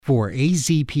For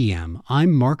AZPM,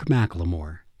 I'm Mark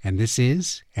McLemore, and this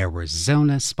is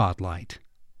Arizona Spotlight.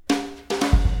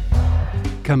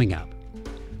 Coming up,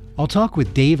 I'll talk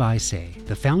with Dave Isay,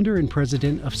 the founder and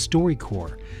president of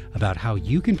StoryCorps, about how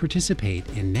you can participate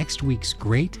in next week's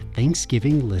Great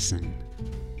Thanksgiving Listen.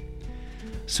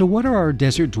 So what are our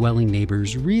desert-dwelling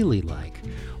neighbors really like?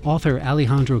 Author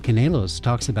Alejandro Canelos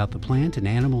talks about the plant and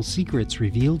animal secrets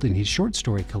revealed in his short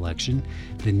story collection,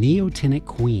 The Neotenic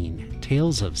Queen,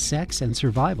 Tales of Sex and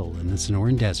Survival in the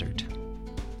Sonoran Desert.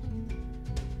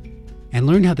 And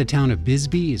learn how the town of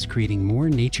Bisbee is creating more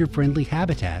nature-friendly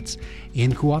habitats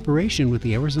in cooperation with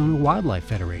the Arizona Wildlife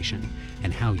Federation,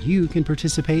 and how you can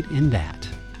participate in that.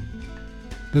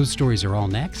 Those stories are all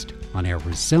next on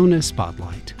Arizona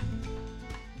Spotlight.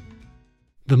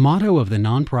 The motto of the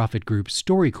nonprofit group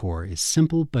StoryCorps is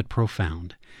simple but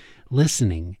profound.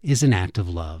 Listening is an act of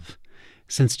love.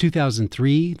 Since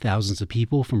 2003, thousands of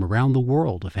people from around the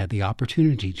world have had the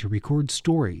opportunity to record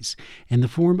stories in the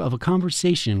form of a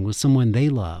conversation with someone they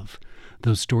love.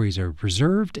 Those stories are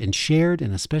preserved and shared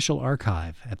in a special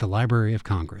archive at the Library of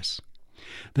Congress.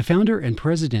 The founder and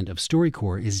president of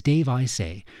StoryCorps is Dave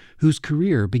Isay, whose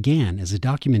career began as a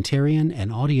documentarian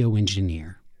and audio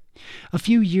engineer. A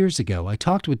few years ago, I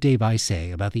talked with Dave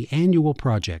Isay about the annual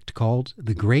project called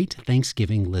The Great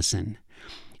Thanksgiving Listen.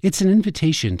 It's an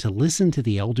invitation to listen to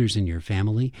the elders in your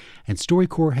family, and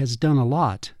StoryCorps has done a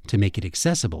lot to make it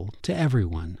accessible to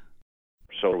everyone.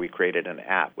 So we created an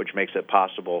app which makes it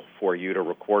possible for you to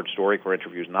record StoryCorps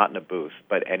interviews not in a booth,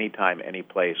 but anytime, any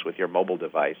place with your mobile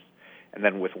device, and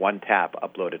then with one tap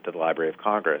upload it to the Library of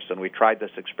Congress. And we tried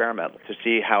this experiment to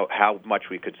see how much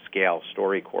we could scale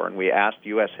StoryCorps. And we asked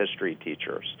U.S. history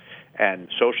teachers and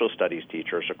social studies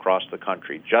teachers across the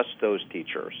country, just those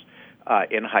teachers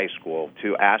in high school,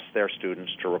 to ask their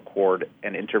students to record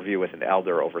an interview with an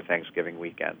elder over Thanksgiving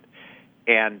weekend.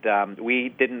 And we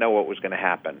didn't know what was going to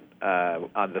happen.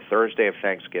 On the Thursday of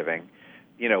Thanksgiving,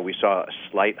 we saw a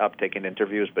slight uptick in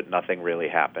interviews, but nothing really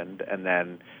happened. And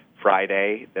then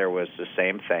Friday, there was the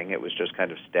same thing. It was just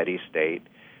kind of steady state.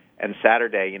 And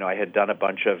Saturday, I had done a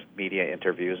bunch of media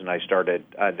interviews, and I started,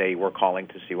 they were calling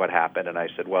to see what happened. And I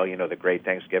said, well, the Great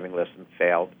Thanksgiving Listen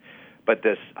failed. But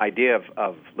this idea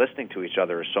of listening to each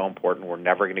other is so important. We're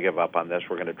never going to give up on this.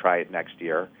 We're going to try it next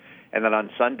year. And then on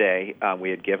Sunday,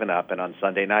 we had given up. And on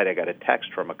Sunday night, I got a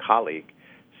text from a colleague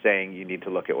saying, you need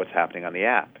to look at what's happening on the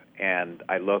app. And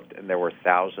I looked, and there were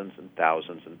thousands and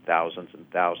thousands and thousands and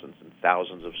thousands and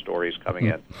thousands of stories coming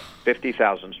in.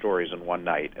 50,000 stories in one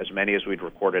night, as many as we'd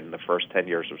recorded in the first 10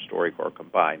 years of StoryCorps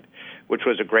combined, which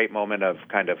was a great moment of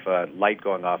kind of light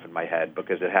going off in my head,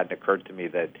 because it hadn't occurred to me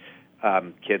that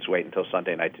kids wait until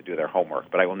Sunday night to do their homework.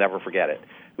 But I will never forget it.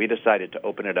 We decided to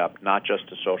open it up not just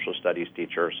to social studies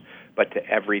teachers, but to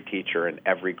every teacher in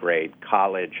every grade,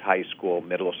 college, high school,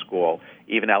 middle school,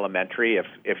 even elementary,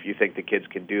 if you think the kids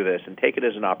can do this, and take it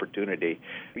as an opportunity.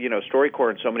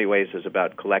 StoryCorps in so many ways is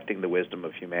about collecting the wisdom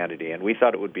of humanity, and we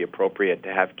thought it would be appropriate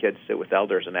to have kids sit with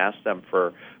elders and ask them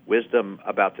for wisdom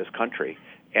about this country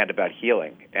and about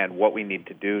healing and what we need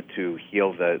to do to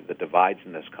heal the divides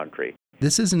in this country.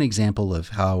 This is an example of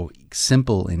how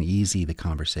simple and easy the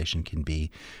conversation can be.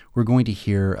 We're going to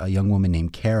hear a young woman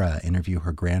named Kara interview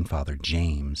her grandfather,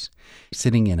 James,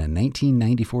 sitting in a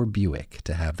 1994 Buick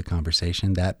to have the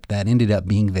conversation. That ended up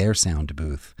being their sound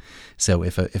booth. So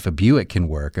if a Buick can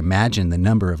work, imagine the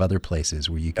number of other places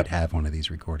where you could have one of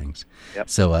these recordings. Yep.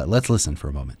 So let's listen for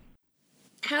a moment.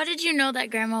 How did you know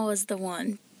that Grandma was the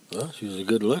one? Well, she was a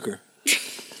good looker.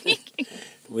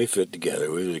 We fit together.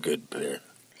 We was a good pair.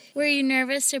 Were you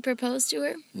nervous to propose to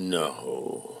her?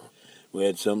 No. We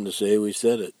had something to say, we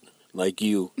said it. Like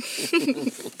you.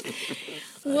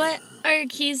 What are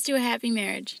keys to a happy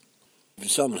marriage? If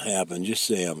something happened, just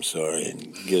say I'm sorry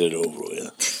and get it over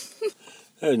with.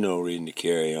 There's no reason to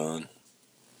carry on.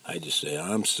 I just say,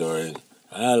 I'm sorry,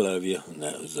 I love you, and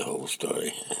that was the whole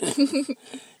story.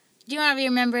 Do you want to be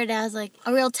remembered as, like,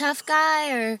 a real tough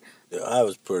guy, or...? Yeah, I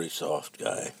was a pretty soft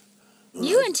guy.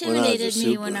 You intimidated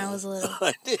me when I was little.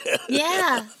 I did.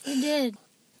 Yeah, you did.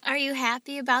 Are you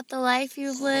happy about the life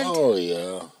you've lived? Oh,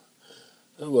 yeah.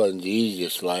 It wasn't the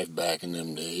easiest life back in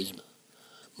them days.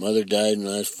 Mother died when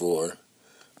I was 4,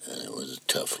 and it was a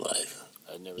tough life.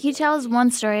 He tells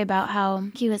one story about how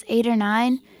he was 8 or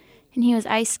 9, and he was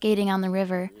ice skating on the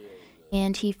river,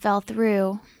 and he fell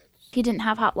through. He didn't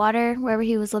have hot water wherever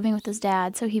he was living with his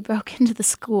dad, so he broke into the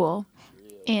school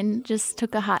and just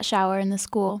took a hot shower in the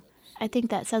school. I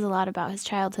think that says a lot about his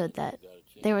childhood, that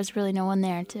there was really no one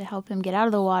there to help him get out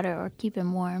of the water or keep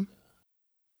him warm.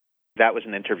 That was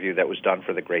an interview that was done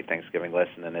for the Great Thanksgiving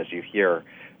Listen, and as you hear,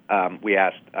 we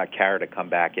asked Kara to come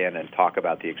back in and talk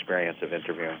about the experience of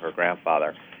interviewing her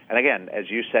grandfather. And again, as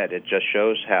you said, it just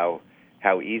shows how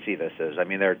easy this is. I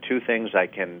mean, there are two things I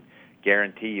can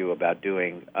guarantee you about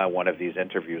doing one of these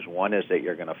interviews. One is that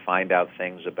you're going to find out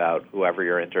things about whoever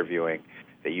you're interviewing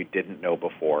that you didn't know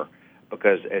before,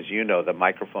 because, as you know, the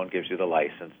microphone gives you the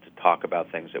license to talk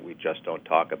about things that we just don't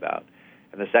talk about.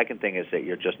 And the second thing is that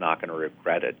you're just not going to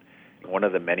regret it. One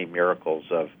of the many miracles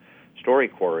of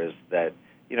StoryCorps is that,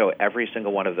 every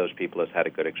single one of those people has had a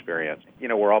good experience.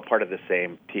 We're all part of the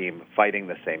same team fighting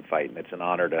the same fight, and it's an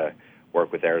honor to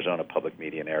work with Arizona Public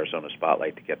Media and Arizona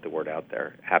Spotlight to get the word out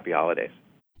there. Happy holidays.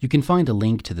 You can find a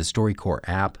link to the StoryCorps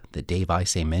app that Dave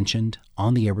Isay mentioned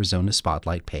on the Arizona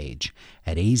Spotlight page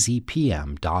at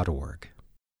azpm.org.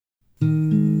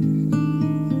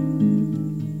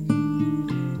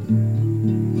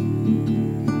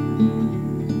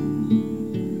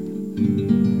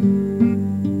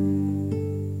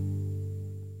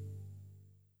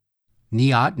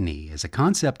 Neoteny is a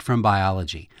concept from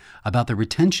biology about the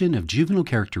retention of juvenile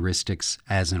characteristics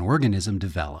as an organism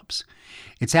develops.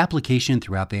 Its application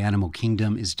throughout the animal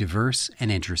kingdom is diverse and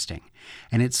interesting,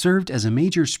 and it served as a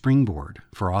major springboard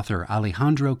for author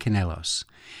Alejandro Canelos.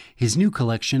 His new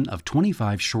collection of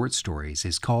 25 short stories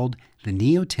is called The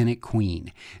Neotenic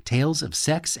Queen: Tales of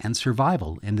Sex and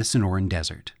Survival in the Sonoran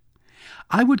Desert.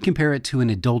 I would compare it to an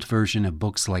adult version of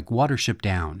books like Watership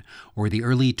Down or the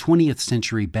early 20th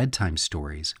century bedtime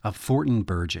stories of Thornton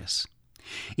Burgess.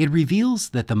 It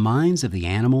reveals that the minds of the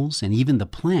animals and even the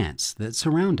plants that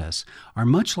surround us are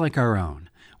much like our own,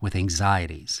 with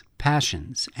anxieties,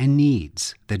 passions, and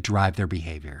needs that drive their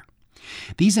behavior.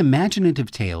 These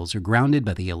imaginative tales are grounded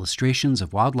by the illustrations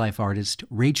of wildlife artist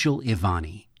Rachel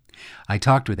Ivani. I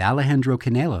talked with Alejandro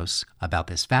Canelos about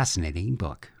this fascinating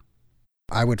book.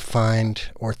 I would find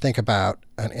or think about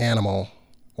an animal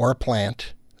or a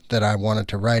plant that I wanted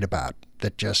to write about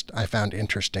that just I found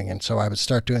interesting, and so I would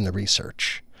start doing the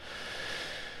research.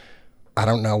 I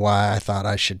don't know why I thought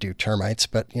I should do termites,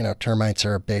 but, termites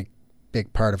are a big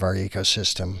part of our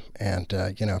ecosystem, and,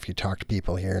 if you talk to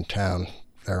people here in town,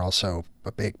 they're also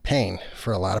a big pain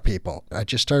for a lot of people. I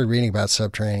just started reading about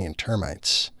subterranean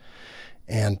termites,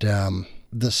 and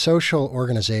the social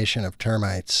organization of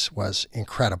termites was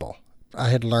incredible. I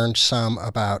had learned some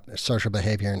about social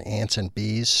behavior in ants and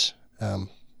bees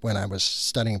when I was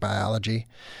studying biology.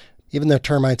 Even though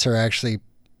termites are actually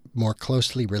more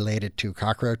closely related to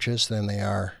cockroaches than they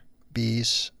are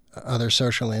bees, other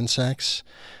social insects,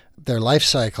 their life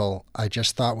cycle I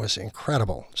just thought was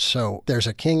incredible. So there's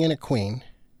a king and a queen,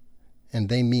 and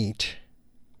they meet,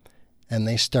 and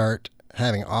they start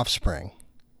having offspring.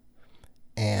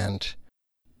 And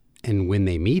when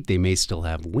they meet, they may still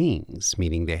have wings,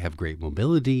 meaning they have great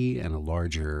mobility and a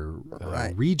larger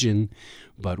region.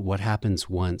 But what happens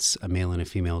once a male and a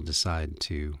female decide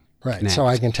to connect? So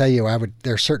I can tell you,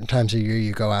 there are certain times of year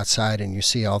you go outside and you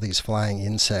see all these flying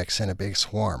insects in a big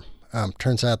swarm.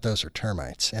 Turns out those are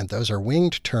termites, and those are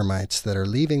winged termites that are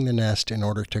leaving the nest in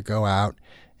order to go out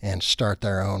and start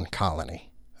their own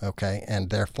colony. Okay, and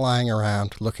they're flying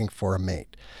around looking for a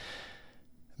mate.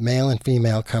 Male and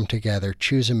female come together,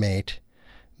 choose a mate,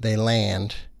 they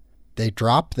land, they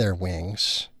drop their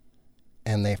wings,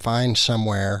 and they find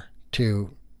somewhere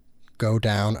to go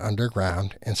down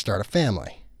underground and start a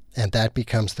family. And that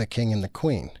becomes the king and the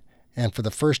queen. And for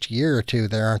the first year or two,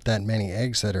 there aren't that many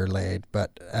eggs that are laid,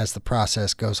 but as the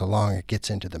process goes along, it gets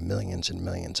into the millions and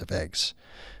millions of eggs.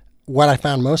 What I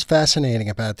found most fascinating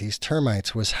about these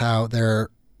termites was how they're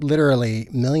literally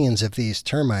millions of these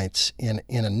termites in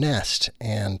a nest,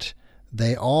 and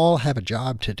they all have a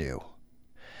job to do.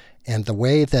 And the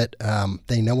way that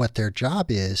they know what their job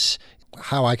is,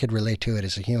 how I could relate to it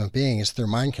as a human being, is through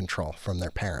mind control from their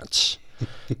parents.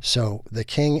 So the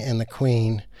king and the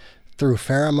queen, through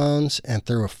pheromones and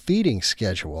through a feeding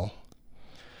schedule,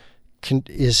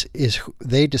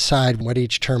 they decide what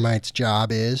each termite's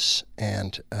job is.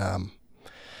 And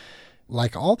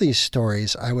like all these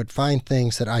stories, I would find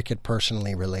things that I could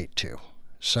personally relate to.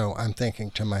 So I'm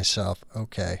thinking to myself,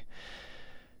 okay,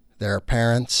 there are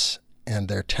parents and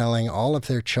they're telling all of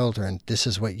their children, this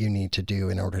is what you need to do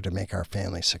in order to make our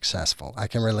family successful. I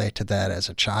can relate to that as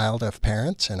a child of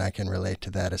parents, and I can relate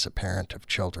to that as a parent of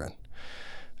children.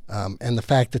 And the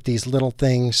fact that these little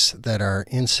things that are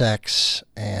insects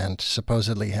and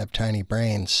supposedly have tiny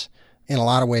brains in a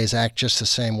lot of ways act just the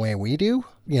same way we do.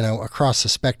 Across the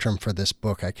spectrum for this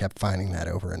book, I kept finding that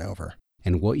over and over.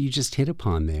 And what you just hit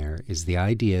upon there is the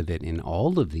idea that in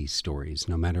all of these stories,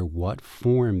 no matter what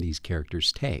form these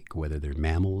characters take, whether they're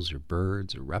mammals or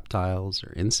birds or reptiles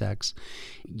or insects,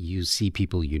 you see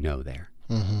people there.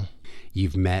 Mm-hmm.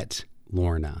 You've met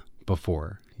Lorna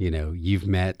before. You've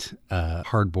met a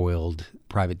hard-boiled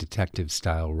private detective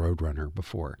style roadrunner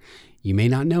before. You may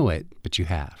not know it, but you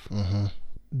have. Mm-hmm.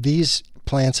 These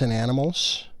plants and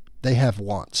animals, they have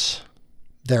wants.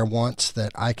 They're wants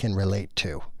that I can relate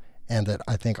to, and that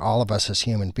I think all of us as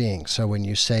human beings. So when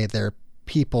you say they're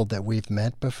people that we've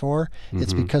met before,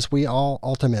 it's because we all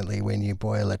ultimately, when you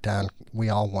boil it down, we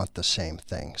all want the same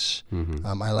things.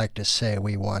 I like to say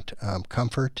we want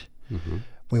comfort,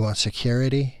 we want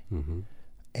security,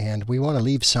 and we want to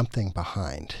leave something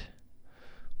behind,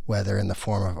 whether in the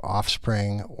form of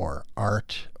offspring or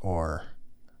art or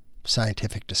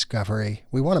scientific discovery.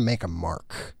 We want to make a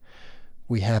mark.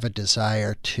 We have a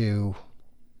desire to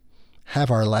have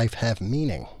our life have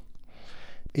meaning.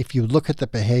 If you look at the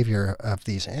behavior of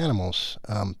these animals,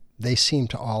 they seem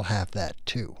to all have that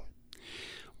too.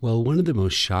 Well, one of the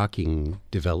most shocking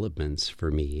developments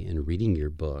for me in reading your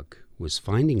book was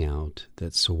finding out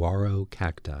that saguaro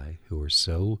cacti, who are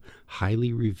so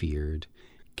highly revered,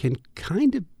 can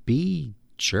kind of be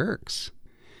jerks.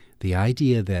 The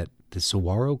idea that the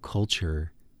saguaro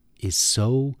culture is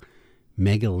so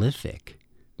megalithic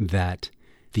that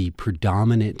the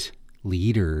predominant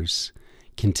leaders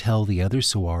can tell the other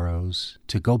saguaros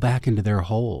to go back into their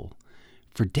hole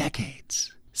for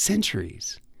decades,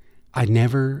 centuries. I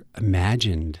never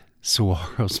imagined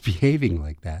saguaros behaving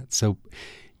like that. So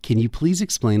can you please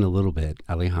explain a little bit,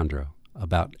 Alejandro,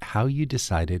 about how you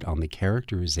decided on the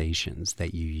characterizations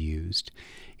that you used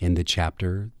in the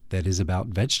chapter that is about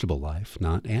vegetable life,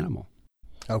 not animal?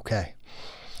 Okay.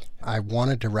 I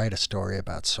wanted to write a story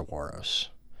about saguaros.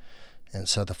 And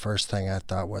so the first thing I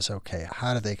thought was, okay,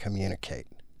 how do they communicate?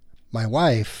 My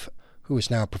wife, who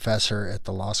is now a professor at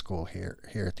the law school here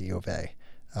at the U of A,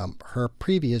 her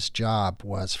previous job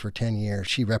was for 10 years,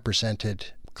 she represented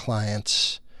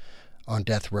clients on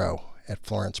death row at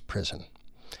Florence Prison.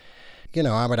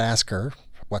 I would ask her,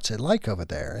 what's it like over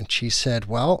there? And she said,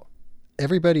 well,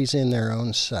 everybody's in their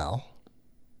own cell.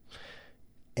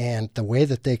 And the way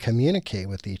that they communicate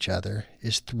with each other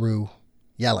is through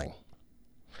yelling.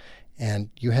 And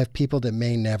you have people that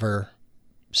may never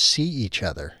see each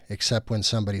other except when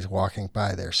somebody's walking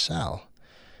by their cell.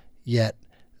 Yet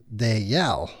they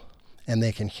yell and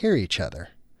they can hear each other.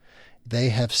 They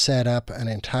have set up an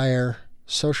entire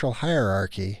social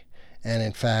hierarchy and,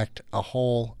 in fact, a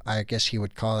whole, I guess you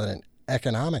would call it an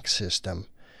economic system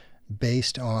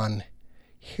based on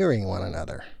hearing one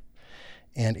another.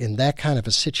 And in that kind of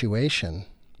a situation,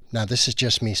 now this is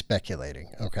just me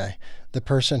speculating, okay? The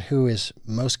person who is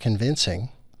most convincing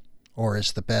or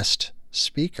is the best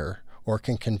speaker or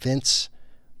can convince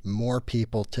more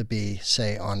people to be,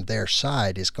 say, on their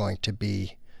side is going to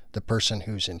be the person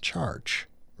who's in charge,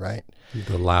 right?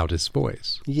 The loudest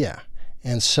voice. Yeah.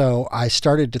 And so I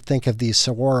started to think of these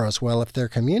saguaros, well, if they're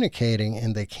communicating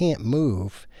and they can't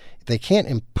move, they can't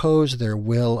impose their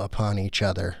will upon each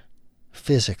other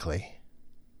physically.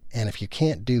 And if you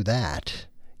can't do that,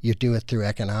 you do it through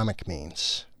economic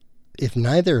means. If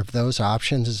neither of those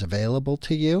options is available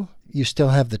to you, you still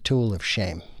have the tool of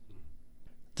shame.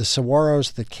 The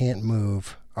saguaros that can't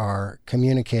move are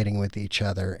communicating with each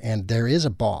other, and there is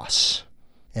a boss.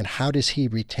 And how does he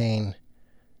retain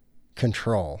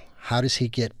control? How does he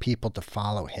get people to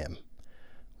follow him?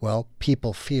 Well,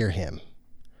 people fear him.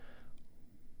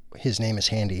 His name is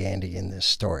Handy Andy in this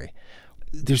story.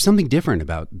 There's something different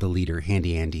about the leader,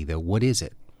 Handy Andy, though. What is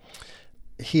it?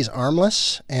 He's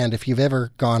armless, and if you've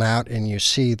ever gone out and you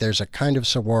see there's a kind of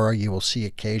saguaro you will see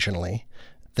occasionally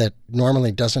that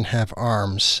normally doesn't have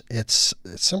arms, it's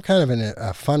some kind of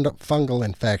a fungal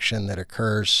infection that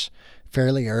occurs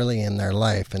fairly early in their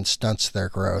life and stunts their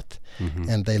growth.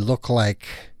 And they look like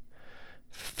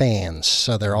fans,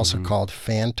 so they're also called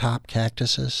fan-top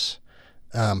cactuses,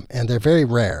 and they're very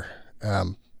rare.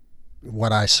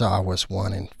 What I saw was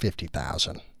 1 in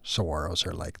 50,000 saguaros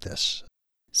are like this.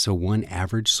 So one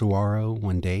average saguaro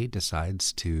one day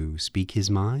decides to speak his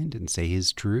mind and say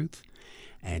his truth,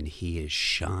 and he is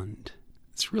shunned.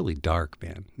 It's really dark,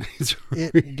 man.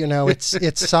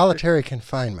 It's solitary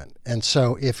confinement. And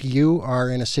so if you are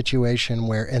in a situation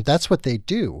where, and that's what they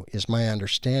do, is my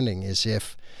understanding, is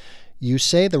if you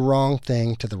say the wrong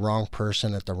thing to the wrong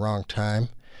person at the wrong time,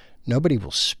 nobody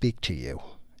will speak to you.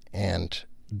 And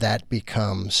that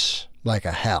becomes like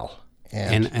a hell.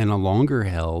 And a longer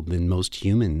hell than most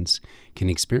humans can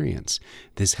experience.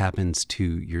 This happens to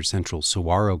your central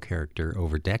saguaro character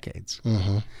over decades.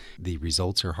 The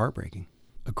results are heartbreaking.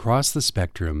 Across the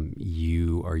spectrum,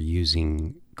 you are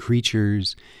using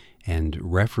creatures and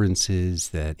references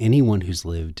that anyone who's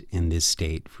lived in this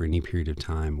state for any period of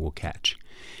time will catch.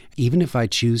 Even if I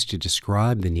choose to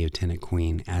describe the Neotenic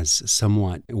Queen as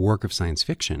somewhat a work of science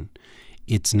fiction,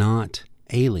 it's not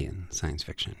alien science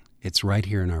fiction. It's right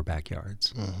here in our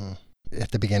backyards. Mm-hmm.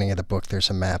 At the beginning of the book, there's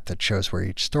a map that shows where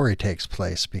each story takes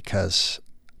place because,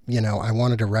 I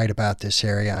wanted to write about this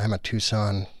area. I'm a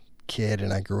Tucson kid,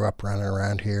 and I grew up running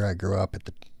around here. I grew up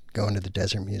going to the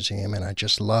Desert Museum, and I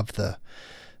just love the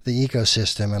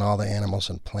ecosystem and all the animals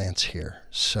and plants here.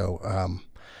 So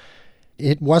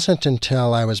it wasn't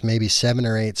until I was maybe 7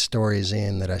 or 8 stories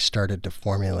in that I started to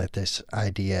formulate this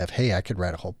idea of, hey, I could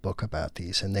write a whole book about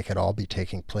these, and they could all be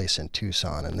taking place in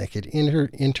Tucson, and they could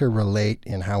interrelate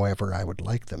in however I would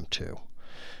like them to.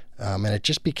 And it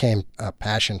just became a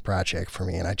passion project for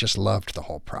me, and I just loved the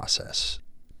whole process.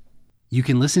 You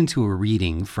can listen to a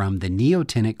reading from The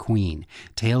Neotenic Queen,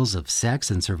 Tales of Sex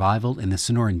and Survival in the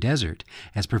Sonoran Desert,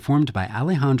 as performed by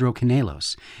Alejandro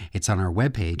Canelos. It's on our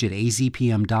webpage at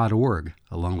azpm.org,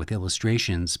 along with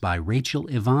illustrations by Rachel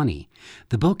Ivani.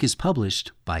 The book is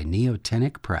published by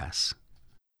Neotenic Press.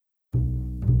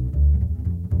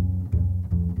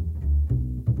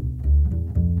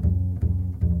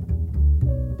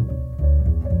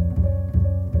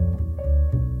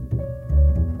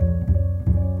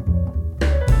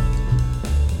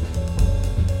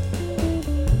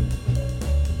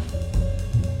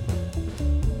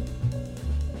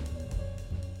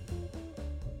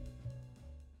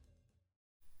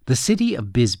 The city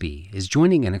of Bisbee is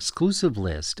joining an exclusive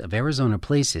list of Arizona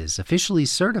places officially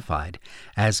certified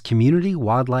as community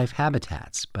wildlife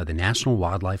habitats by the National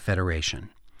Wildlife Federation.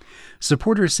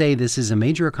 Supporters say this is a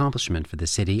major accomplishment for the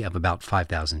city of about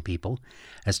 5,000 people.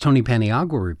 As Tony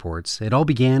Paniagua reports, it all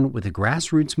began with a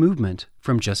grassroots movement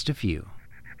from just a few.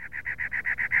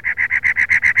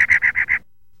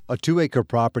 A 2-acre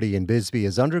property in Bisbee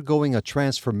is undergoing a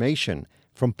transformation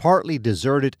from partly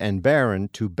deserted and barren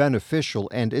to beneficial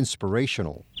and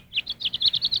inspirational.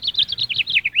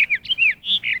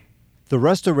 The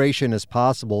restoration is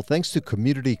possible thanks to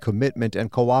community commitment and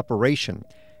cooperation.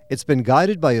 It's been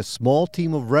guided by a small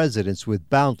team of residents with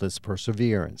boundless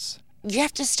perseverance. You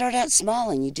have to start out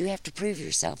small, and you do have to prove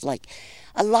yourself. Like,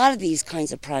 a lot of these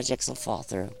kinds of projects will fall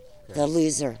through. They'll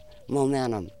lose their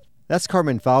momentum. That's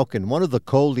Carmen Falcon, one of the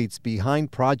co-leads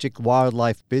behind Project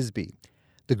Wildlife Bisbee.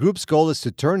 The group's goal is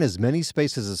to turn as many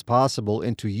spaces as possible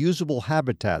into usable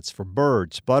habitats for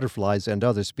birds, butterflies, and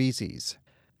other species.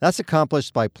 That's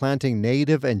accomplished by planting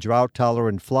native and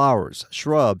drought-tolerant flowers,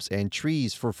 shrubs, and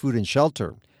trees for food and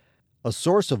shelter. A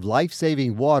source of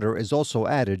life-saving water is also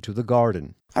added to the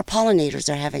garden. Our pollinators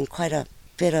are having quite a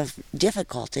bit of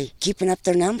difficulty keeping up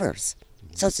their numbers.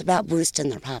 So it's about boosting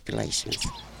their populations.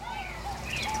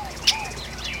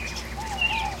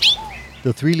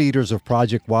 The 3 leaders of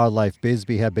Project Wildlife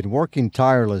Bisbee have been working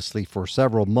tirelessly for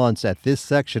several months at this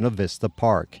section of Vista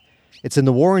Park. It's in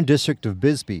the Warren district of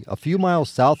Bisbee, a few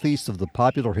miles southeast of the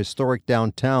popular historic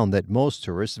downtown that most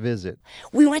tourists visit.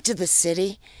 We went to the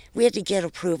city. We had to get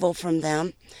approval from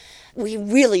them. We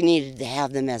really needed to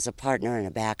have them as a partner and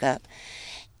a backup.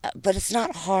 But it's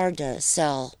not hard to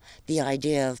sell the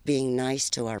idea of being nice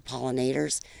to our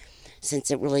pollinators, since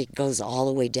it really goes all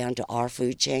the way down to our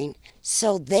food chain.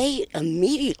 So they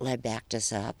immediately backed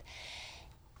us up,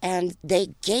 and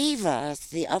they gave us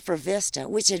the Upper Vista,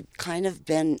 which had kind of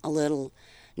been a little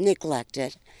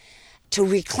neglected, to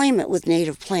reclaim it with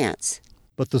native plants.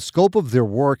 But the scope of their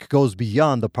work goes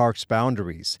beyond the park's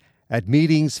boundaries. At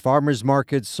meetings, farmers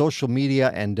markets, social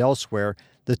media, and elsewhere,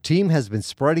 the team has been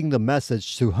spreading the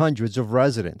message to hundreds of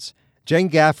residents. Jane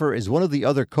Gaffer is one of the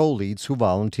other co-leads who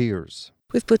volunteers.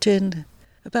 We've put in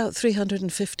about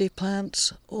 350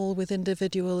 plants, all with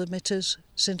individual emitters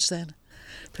since then.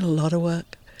 Been a lot of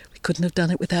work. We couldn't have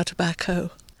done it without a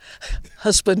backhoe.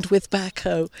 Husband with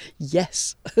backhoe,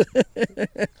 yes.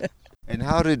 And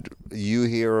how did you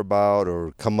hear about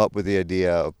or come up with the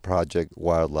idea of Project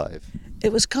Wildlife?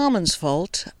 It was Carmen's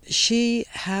fault. She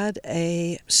had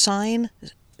a sign,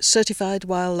 certified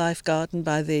wildlife garden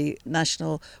by the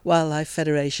National Wildlife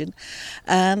Federation,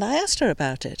 and I asked her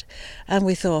about it, and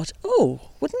we thought,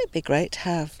 wouldn't it be great to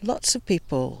have lots of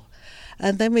people?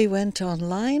 And then we went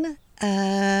online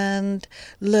and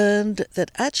learned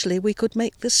that actually we could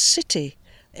make the city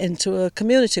into a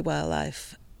community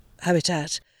wildlife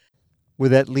habitat.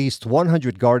 With at least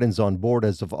 100 gardens on board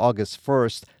as of August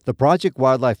 1st, the Project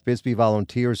Wildlife Bisbee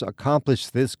volunteers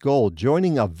accomplished this goal,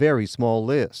 joining a very small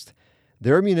list.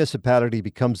 Their municipality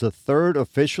becomes the 3rd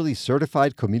officially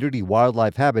certified community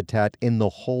wildlife habitat in the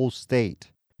whole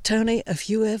state. Tony, have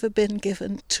you ever been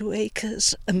given 2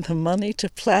 acres and the money to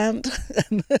plant?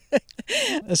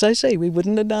 As I say, we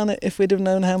wouldn't have done it if we'd have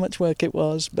known how much work it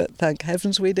was, but thank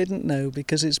heavens we didn't know,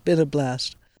 because it's been a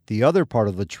blast. The other part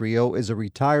of the trio is a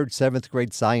retired 7th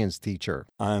grade science teacher.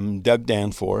 I'm Doug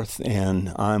Danforth,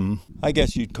 and I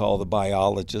guess you'd call the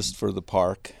biologist for the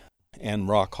park and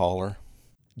rock hauler.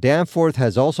 Danforth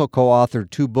has also co-authored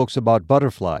 2 books about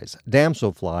butterflies,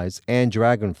 damselflies, and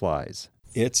dragonflies.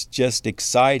 It's just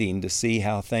exciting to see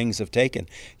how things have taken.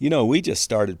 You know, we just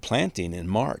started planting in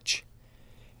March,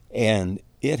 and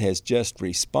it has just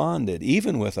responded,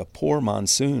 even with a poor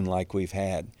monsoon like we've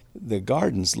had. The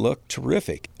gardens look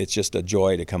terrific. It's just a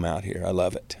joy to come out here. I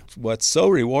love it. What's so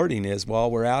rewarding is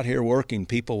while we're out here working,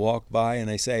 people walk by and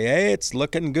they say, "Hey, it's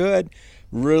looking good.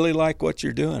 Really like what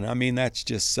you're doing." I mean, that's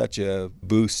just such a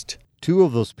boost. 2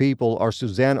 of those people are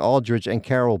Suzanne Aldridge and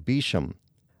Carol Beesham.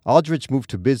 Aldridge moved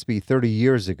to Bisbee 30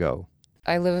 years ago.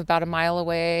 I live about a mile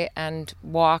away and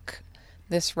walk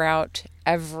this route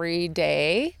every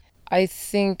day. I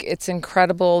think it's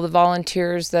incredible, the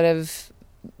volunteers that have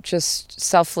just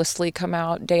selflessly come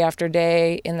out day after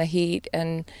day in the heat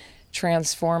and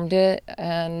transformed it.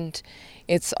 And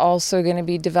it's also going to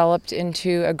be developed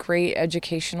into a great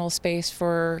educational space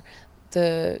for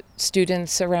the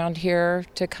students around here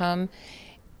to come.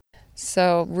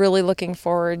 So really looking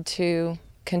forward to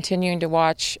continuing to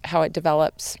watch how it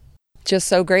develops. Just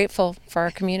so grateful for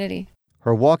our community.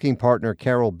 Her walking partner,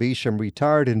 Carol Beesham,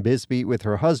 retired in Bisbee with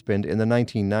her husband in the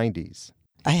 1990s.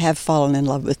 I have fallen in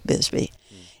love with Bisbee,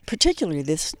 particularly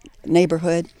this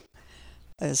neighborhood.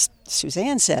 As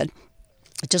Suzanne said,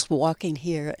 just walking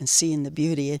here and seeing the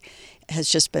beauty has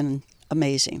just been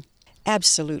amazing,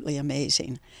 absolutely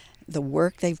amazing. The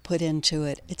work they've put into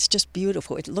it, it's just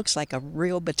beautiful. It looks like a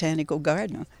real botanical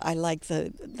garden. I like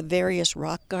the various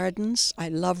rock gardens. I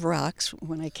love rocks.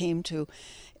 When I came to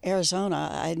Arizona,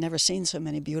 I had never seen so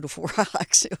many beautiful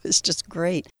rocks. It was just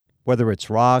great. Whether it's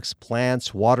rocks,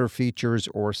 plants, water features,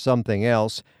 or something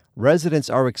else, residents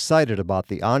are excited about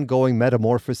the ongoing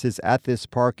metamorphosis at this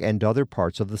park and other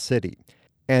parts of the city.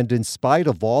 And in spite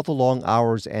of all the long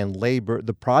hours and labor,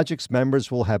 the project's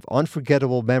members will have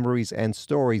unforgettable memories and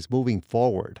stories moving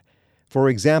forward. For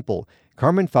example,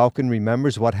 Carmen Falcon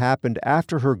remembers what happened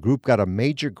after her group got a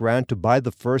major grant to buy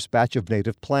the first batch of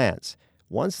native plants,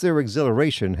 once their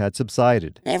exhilaration had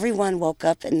subsided. Everyone woke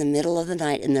up in the middle of the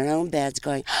night in their own beds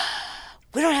going,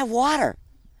 "We don't have water."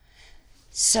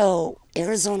 So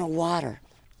Arizona Water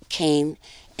came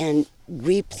and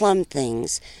replumbed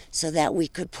things so that we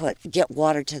could get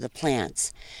water to the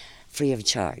plants free of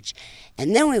charge.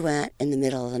 And then we went in the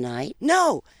middle of the night,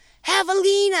 "No,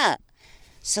 javelina!"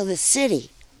 So the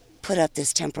city put up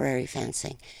this temporary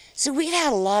fencing. So we've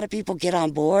had a lot of people get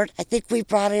on board. I think we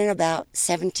brought in about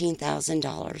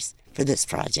 $17,000 for this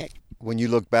project. When you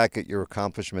look back at your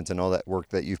accomplishments and all that work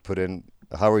that you've put in,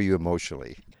 how are you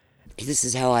emotionally? This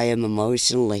is how I am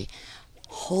emotionally.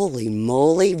 Holy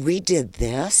moly, we did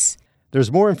this?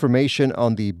 There's more information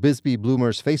on the Bisbee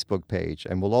Bloomers Facebook page,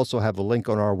 and we'll also have a link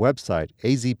on our website,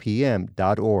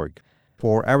 azpm.org.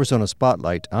 For Arizona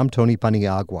Spotlight, I'm Tony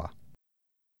Paniagua.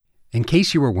 In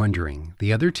case you were wondering,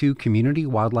 the other 2 community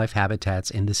wildlife habitats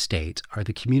in the state are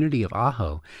the community of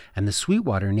Ajo and the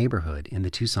Sweetwater neighborhood in the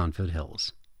Tucson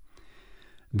foothills.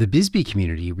 The Bisbee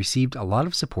community received a lot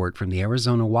of support from the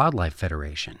Arizona Wildlife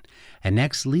Federation, and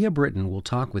next Leah Britton will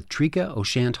talk with Trika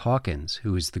Oshant-Hawkins,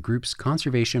 who is the group's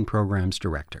Conservation Programs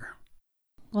Director.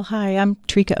 Well, hi, I'm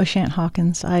Trika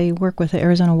Oshant-Hawkins. I work with the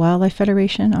Arizona Wildlife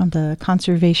Federation. I'm the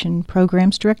Conservation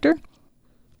Programs Director.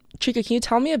 Trika, can you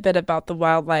tell me a bit about the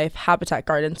Wildlife Habitat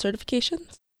Garden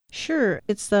certifications? Sure.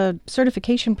 It's the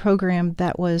certification program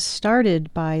that was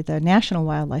started by the National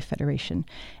Wildlife Federation,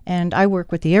 and I work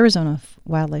with the Arizona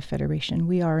Wildlife Federation.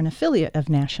 We are an affiliate of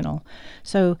National.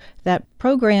 So that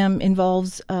program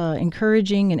involves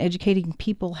encouraging and educating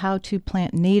people how to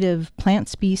plant native plant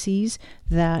species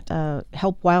that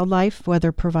help wildlife,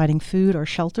 whether providing food or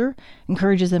shelter,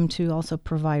 encourages them to also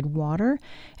provide water.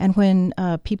 And when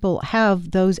people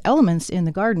have those elements in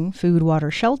the garden, food,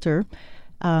 water, shelter,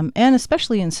 and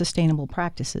especially in sustainable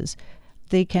practices,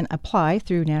 they can apply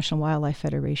through National Wildlife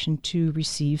Federation to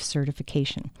receive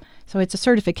certification. So it's a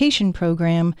certification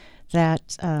program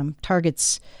that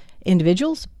targets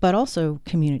individuals, but also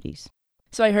communities.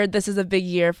 So I heard this is a big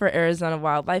year for Arizona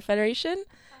Wildlife Federation.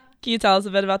 Can you tell us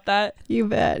a bit about that? You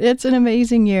bet. It's an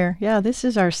amazing year. Yeah, this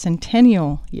is our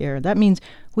centennial year. That means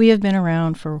we have been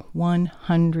around for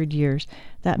 100 years.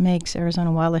 That makes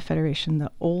Arizona Wildlife Federation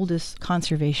the oldest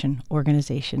conservation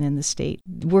organization in the state.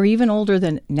 We're even older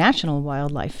than National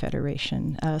Wildlife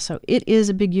Federation. So it is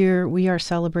a big year. We are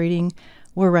celebrating.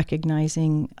 We're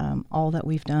recognizing all that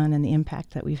we've done and the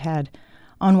impact that we've had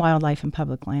on wildlife and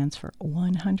public lands for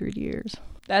 100 years.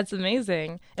 That's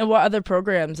amazing. And what other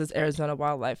programs is Arizona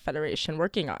Wildlife Federation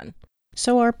working on?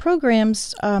 So our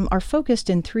programs are focused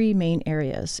in three main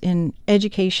areas: in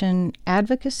education,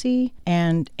 advocacy,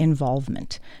 and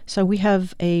involvement. So we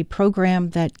have a program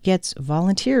that gets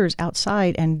volunteers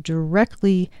outside and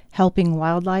directly helping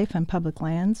wildlife and public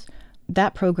lands.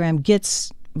 That program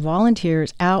gets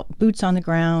volunteers out, boots on the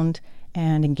ground,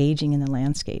 and engaging in the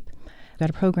landscape. We've got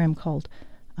a program called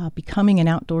Becoming an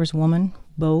Outdoors Woman,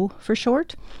 BOW for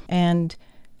short, and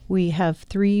we have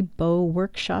 3 BOW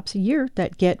workshops a year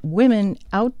that get women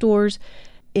outdoors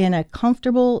in a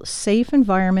comfortable, safe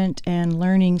environment and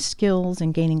learning skills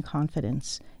and gaining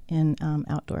confidence in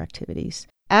outdoor activities.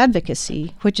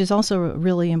 Advocacy, which is also a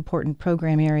really important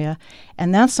program area,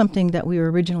 and that's something that we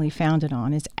were originally founded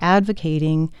on, is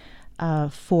advocating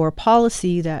for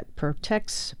policy that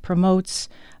protects, promotes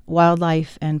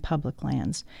wildlife and public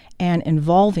lands, and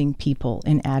involving people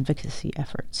in advocacy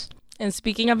efforts. And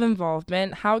speaking of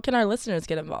involvement, how can our listeners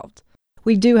get involved?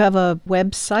 We do have a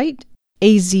website,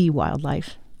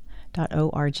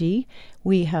 azwildlife.org.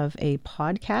 We have a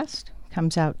podcast,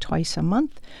 comes out twice a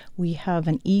month. We have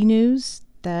an e-news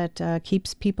that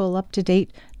keeps people up to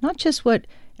date, not just what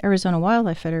Arizona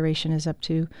Wildlife Federation is up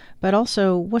to, but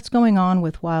also what's going on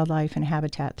with wildlife and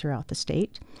habitat throughout the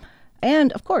state.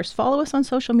 And, of course, follow us on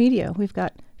social media. We've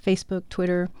got Facebook,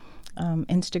 Twitter,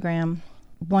 Instagram.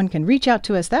 One can reach out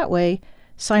to us that way,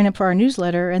 sign up for our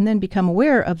newsletter, and then become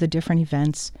aware of the different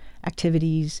events,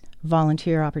 activities,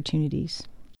 volunteer opportunities.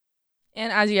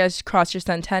 And as you guys cross your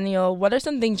centennial, what are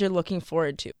some things you're looking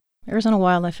forward to? Arizona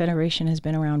Wildlife Federation has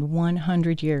been around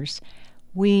 100 years.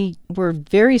 We were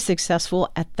very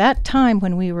successful at that time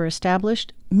when we were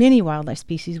established. Many wildlife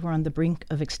species were on the brink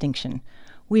of extinction.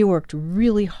 We worked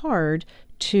really hard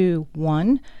to,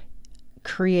 one,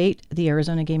 create the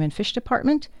Arizona Game and Fish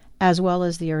Department, as well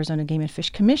as the Arizona Game and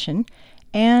Fish Commission,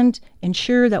 and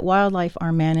ensure that wildlife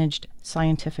are managed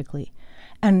scientifically.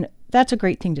 And that's a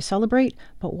great thing to celebrate,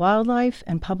 but wildlife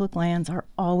and public lands are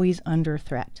always under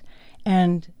threat.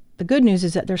 And the good news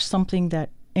is that there's something that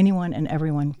anyone and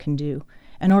everyone can do.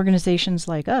 And organizations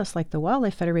like us, like the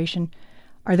Wildlife Federation,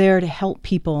 are there to help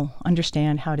people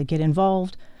understand how to get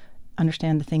involved,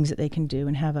 understand the things that they can do,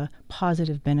 and have a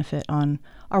positive benefit on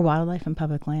our wildlife and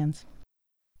public lands.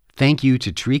 Thank you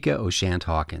to Trika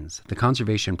Oshant-Hawkins, the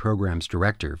Conservation Programs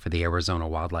Director for the Arizona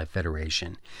Wildlife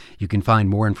Federation. You can find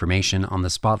more information on the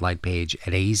Spotlight page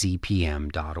at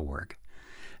azpm.org.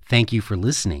 Thank you for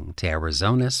listening to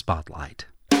Arizona Spotlight.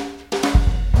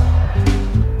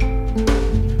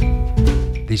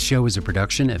 This show is a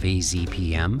production of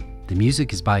AZPM. The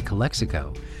music is by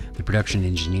Calexico. The production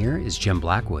engineer is Jim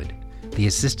Blackwood. The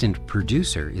assistant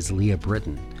producer is Leah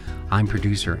Britton. I'm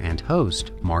producer and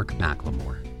host Mark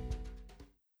McLemore.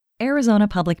 Arizona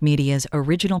Public Media's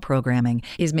original programming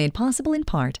is made possible in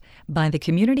part by the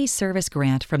Community Service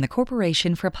Grant from the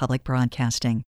Corporation for Public Broadcasting.